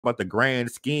about the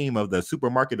grand scheme of the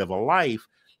supermarket of a life,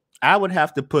 I would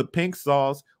have to put pink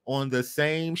sauce on the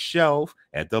same shelf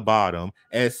at the bottom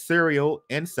as cereal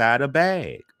inside a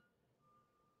bag.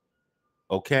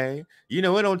 Okay? You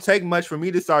know, it don't take much for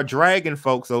me to start dragging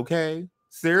folks, okay?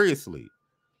 Seriously.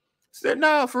 So,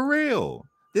 no, for real.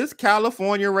 This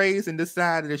California raisin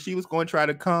decided that she was going to try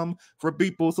to come for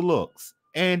people's looks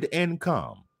and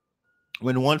income.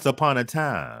 When once upon a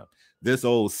time, this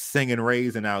old singing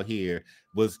raisin out here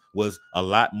was a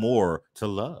lot more to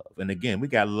love. And again, we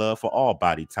got love for all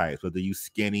body types, whether you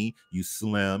skinny, you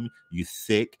slim, you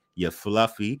thick, you're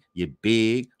fluffy, you're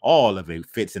big, all of it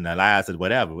fits in the lives of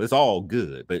whatever. It's all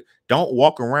good. But don't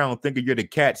walk around thinking you're the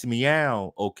cat's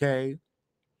meow, okay?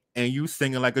 And you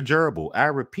singing like a gerbil. I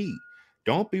repeat,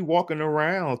 don't be walking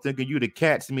around thinking you the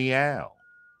cat's meow,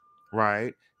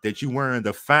 right? That you wearing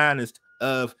the finest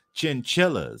of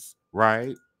chinchillas,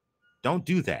 right? Don't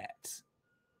do that.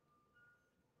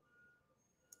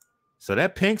 So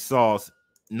that pink sauce,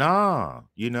 nah,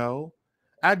 you know,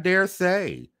 I dare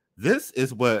say this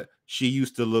is what she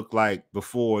used to look like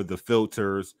before the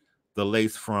filters, the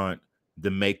lace front,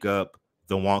 the makeup,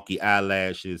 the wonky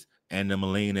eyelashes, and the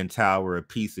Millennium Tower a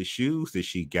piece of shoes that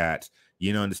she got.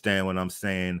 You know, understand what I'm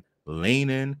saying?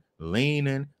 Lean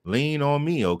on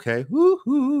me, okay?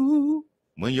 Woo-hoo.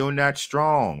 When you're not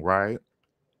strong, right?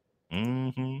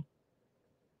 Mm-hmm.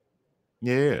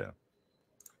 Yeah.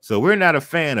 So we're not a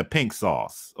fan of pink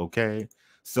sauce, okay?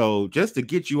 So just to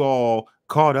get you all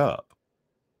caught up,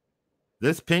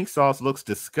 this pink sauce looks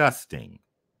disgusting.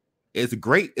 It's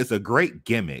great. It's a great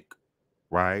gimmick,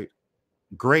 right?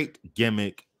 Great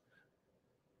gimmick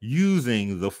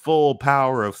using the full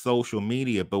power of social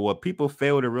media. But what people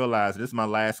fail to realize, this is my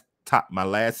last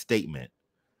statement.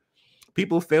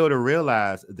 People fail to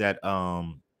realize that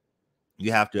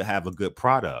you have to have a good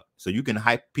product. So you can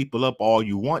hype people up all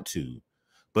you want to,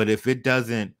 but if it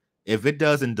doesn't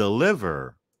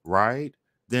deliver, right,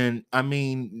 then I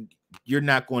mean, you're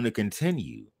not going to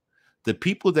continue. The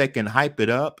people that can hype it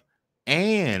up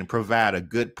and provide a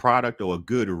good product or a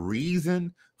good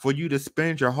reason for you to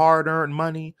spend your hard-earned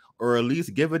money or at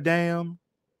least give a damn,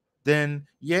 then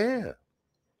yeah.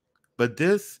 But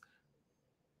this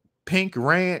pink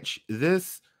ranch,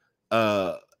 this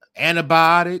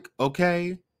antibiotic,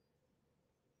 okay,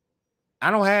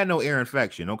 I don't have no ear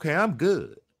infection, okay? I'm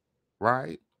good,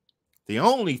 right? The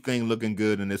only thing looking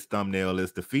good in this thumbnail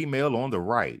is the female on the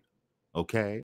right, okay?